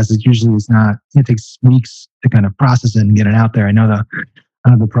podcast, it takes weeks to kind of process it and get it out there. I know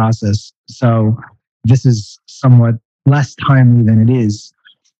the process. So this is somewhat less timely than it is.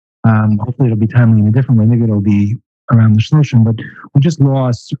 Hopefully it'll be timely in a different way. Maybe it'll be around the Shloshim, but we just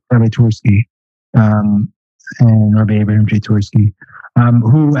lost Rabbi Tursky, and Rabbi Abraham J. Tursky,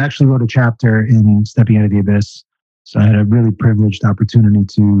 who actually wrote a chapter in Stepping Out of the Abyss. So I had a really privileged opportunity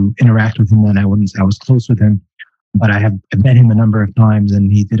to interact with him. And I wouldn't say I was close with him, but I've met him a number of times,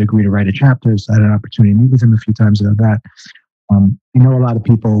 and he did agree to write a chapter. So I had an opportunity to meet with him a few times about that. You know, a lot of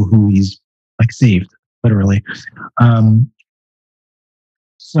people who he's like saved, literally.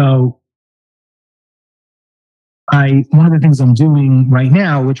 So one of the things I'm doing right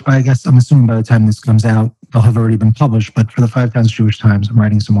now, which I guess I'm assuming by the time this comes out, they'll have already been published, but for the 5 Towns Jewish Times, I'm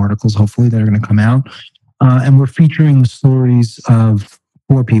writing some articles, hopefully, that are going to come out. And we're featuring the stories of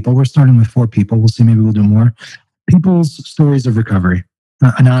 4 people. We're starting with 4 people. We'll see, maybe we'll do more. People's stories of recovery,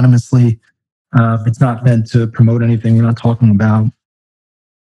 anonymously. It's not meant to promote anything. We're not talking about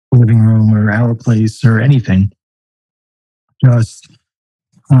the living room or our place or anything. Just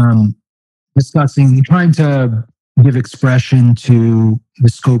discussing, trying to give expression to the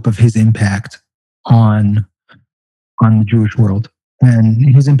scope of his impact on the Jewish world.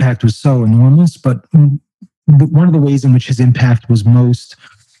 And his impact was so enormous, but one of the ways in which his impact was most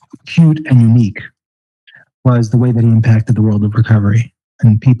acute and unique was the way that he impacted the world of recovery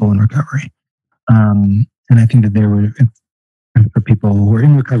and people in recovery. And I think that there were, for people who are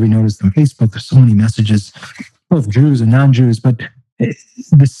in recovery, noticed on Facebook, there's so many messages, both Jews and non-Jews, but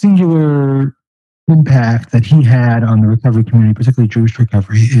the singular impact that he had on the recovery community, particularly Jewish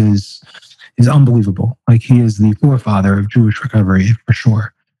recovery, is unbelievable. Like, he is the forefather of Jewish recovery for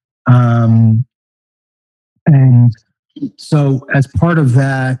sure. And so as part of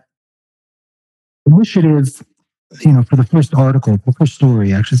that initiative, for the first article, the first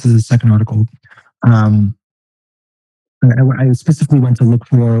story, actually, this is the second article, I specifically went to look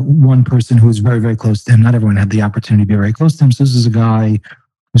for one person who was very, very close to him. Not everyone had the opportunity to be very close to him. So this is a guy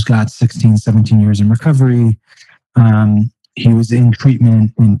who's got 16, 17 years in recovery. He was in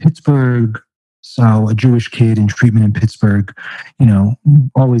treatment in Pittsburgh. So a Jewish kid in treatment in Pittsburgh,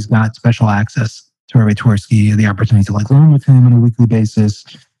 always got special access to Rabbi Tursky, the opportunity to learn with him on a weekly basis.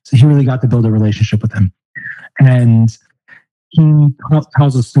 So he really got to build a relationship with him. And he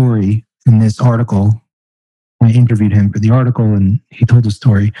tells a story in this article. I interviewed him for the article, and he told a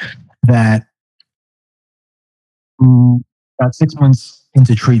story that about 6 months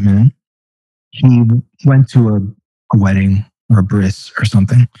into treatment, he went to a wedding or a bris or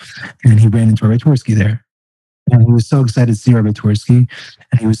something, and he ran into Rabbi Tursky there. And he was so excited to see Rabbi Tursky,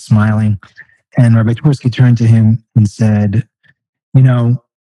 and he was smiling. And Rabbi Tursky turned to him and said,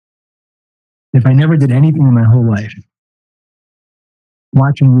 if I never did anything in my whole life,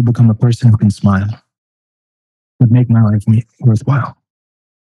 watching you become a person who can smile would make my life worthwhile.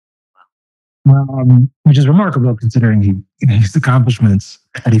 Which is remarkable considering his accomplishments,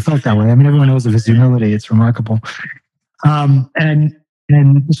 that he felt that way. I mean, everyone knows of his humility. It's remarkable. And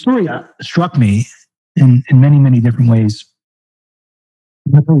the story struck me in many, many different ways.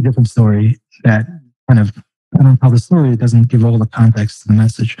 It's a very different story that kind of, I don't tell the story, it doesn't give all the context to the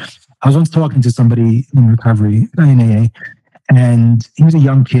message. I was once talking to somebody in recovery, in AA, and he was a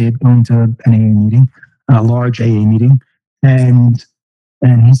young kid going to an AA meeting, a large AA meeting, and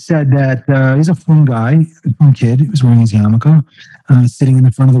he said that he's a fun guy, a fun kid. He was wearing his yarmulke, sitting in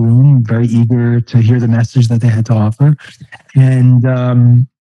the front of the room, very eager to hear the message that they had to offer. And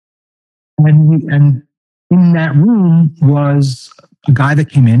in that room was a guy that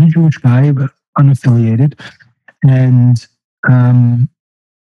came in, a Jewish guy, but unaffiliated. And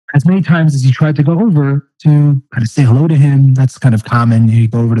as many times as he tried to go over to kind of say hello to him, that's kind of common. You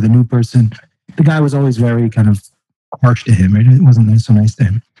go over to the new person. The guy was always very kind of harsh to him. Right? It wasn't so nice to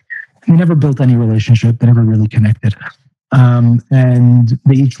him. They never built any relationship. They never really connected. And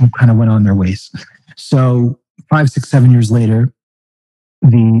they each kind of went on their ways. So 5, 6, 7 years later,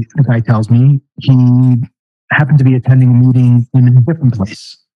 the guy tells me he happened to be attending a meeting in a different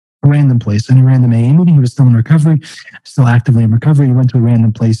place, a random place, in a random AA meeting. He was still in recovery, still actively in recovery. He went to a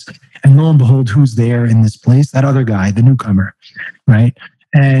random place, and lo and behold, who's there in this place? That other guy, the newcomer, right?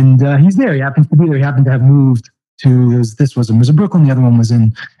 And he's there. He happens to be there. He happened to have moved to, this was in Brooklyn, the other one was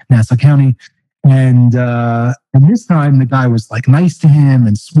in Nassau County. And this time the guy was like nice to him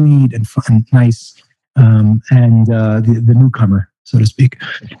and sweet and fun, and nice, the newcomer, so to speak.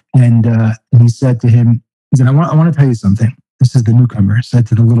 And he said to him, he said, I want to tell you something. This is the newcomer, said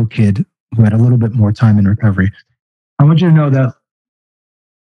to the little kid who had a little bit more time in recovery. I want you to know that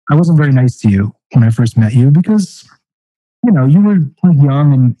I wasn't very nice to you when I first met you because, you know, you were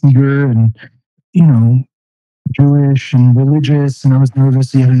young and eager and, you know, Jewish and religious, and I was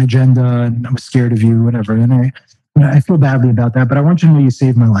nervous. You had an agenda, and I was scared of you, whatever. And I feel badly about that. But I want you to know you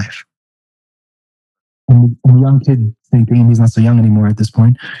saved my life. And the young kid thinking, he's not so young anymore at this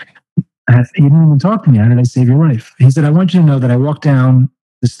point. You didn't even talk to me. How did I save your life? He said, I want you to know that I walked down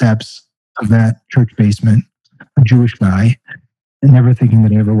the steps of that church basement, a Jewish guy, and never thinking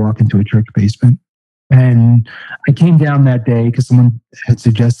that I ever walk into a church basement. And I came down that day because someone had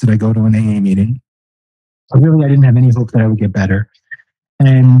suggested I go to an AA meeting. So really, I didn't have any hope that I would get better.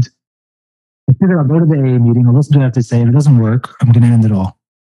 And I figured I'll go to the AA meeting, I'll listen to what they say. If it doesn't work, I'm going to end it all.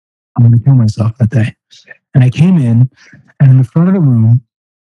 I'm going to kill myself that day. And I came in, and in the front of the room,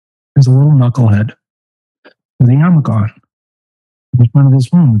 there's a little knucklehead with a yarmulke on in front of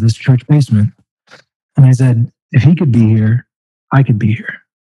this room, this church basement. And I said, if he could be here, I could be here.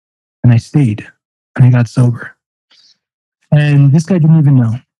 And I stayed, and I got sober. And this guy didn't even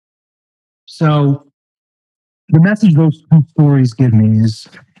know. So the message those two stories give me is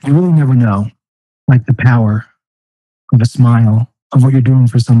you really never know, like the power of a smile, of what you're doing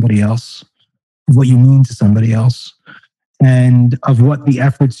for somebody else, of what you mean to somebody else, and of what the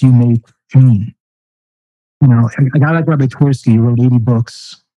efforts you make mean. You know, a guy like Rabbi Twersky wrote 80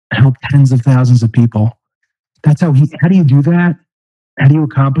 books, helped tens of thousands of people. That's how do you do that? How do you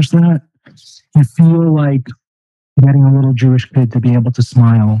accomplish that? You feel like getting a little Jewish kid to be able to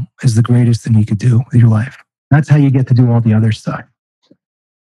smile is the greatest thing you could do with your life. That's how you get to do all the other stuff.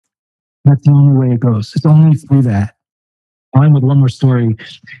 That's the only way it goes. It's only through that. I'll end with one more story.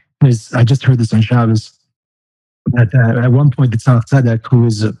 I just heard this on Shabbos. That at one point, the Tzaddik Tzedek, who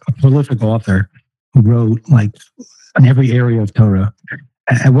is a prolific author, who wrote like on every area of Torah,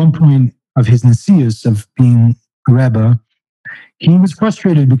 at one point of his Nasius of being a Rebbe, he was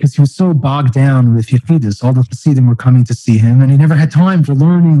frustrated because he was so bogged down with Yechidus. All the Hasidim were coming to see him, and he never had time for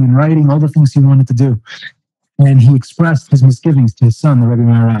learning and writing all the things he wanted to do. And he expressed his misgivings to his son, the Rebbe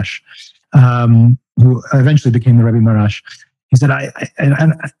Maharash, who eventually became the Rebbe Maharash. He said,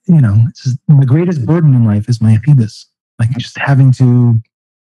 the greatest burden in life is my Yechidus. Like just having to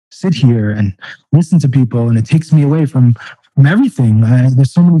sit here and listen to people, and it takes me away from everything.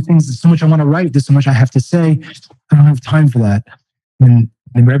 There's so many things, there's so much I want to write, there's so much I have to say. I don't have time for that. And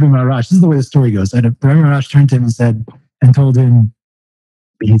Rebbe Maharash, this is the way the story goes. Rebbe Maharash turned to him and told him,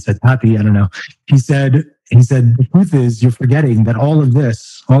 he said, Tati, I don't know. He said, the truth is you're forgetting that all of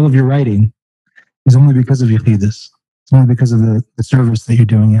this, all of your writing is only because of Yechidus. It's only because of the service that you're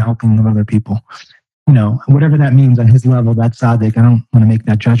doing and helping other people. You know, whatever that means on his level, that tzaddik, I don't want to make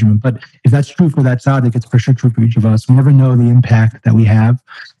that judgment. But if that's true for that tzaddik, it's for sure true for each of us. We never know the impact that we have,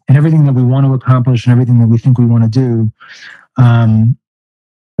 and everything that we want to accomplish and everything that we think we want to do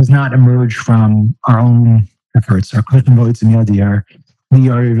does not emerge from our own efforts, our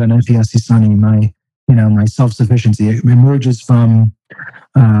my self-sufficiency. It emerges from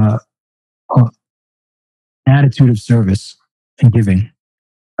an attitude of service and giving,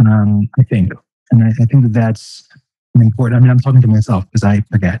 I think. And I think that that's important. I mean, I'm talking to myself because I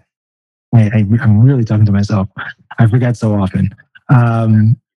forget. I'm really talking to myself. I forget so often.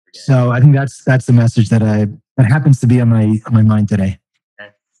 So I think that's the message that happens to be on my mind today.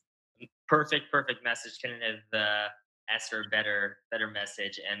 Perfect message. Couldn't have asked for a better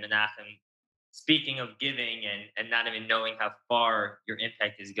message. And Menachem, speaking of giving and not even knowing how far your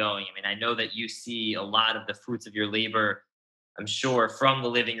impact is going, I mean, I know that you see a lot of the fruits of your labor, I'm sure, from the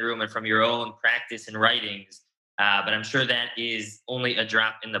living room and from your own practice and writings. But I'm sure that is only a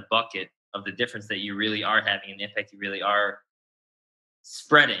drop in the bucket of the difference that you really are having and the impact you really are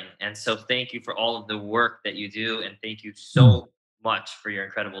spreading. And so thank you for all of the work that you do. And thank you so much for your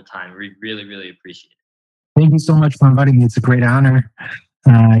incredible time. We really, really appreciate it. Thank you so much for inviting me. It's a great honor.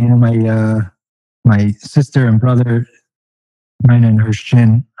 My sister and brother, Raina and Hirsch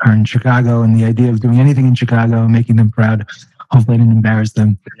Chin, are in Chicago, and the idea of doing anything in Chicago, making them proud, hopefully I didn't embarrass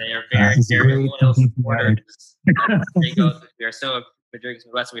them. They are very loyal supporters. We are so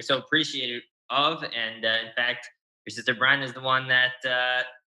appreciative of. And in fact, your sister Brian is the one that,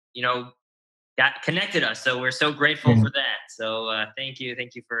 got connected us. So we're so grateful for that. So thank you.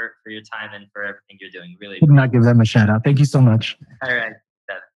 Thank you for your time and for everything you're doing. Really. Could not give them a shout out. Thank you so much. All right.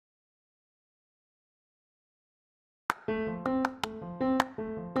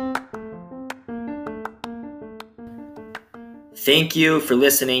 Thank you for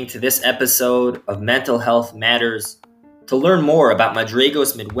listening to this episode of Mental Health Matters. To learn more about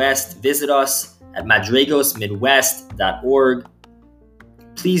Madrigos Midwest, visit us at madrigosmidwest.org.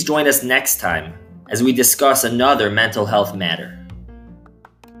 Please join us next time as we discuss another mental health matter.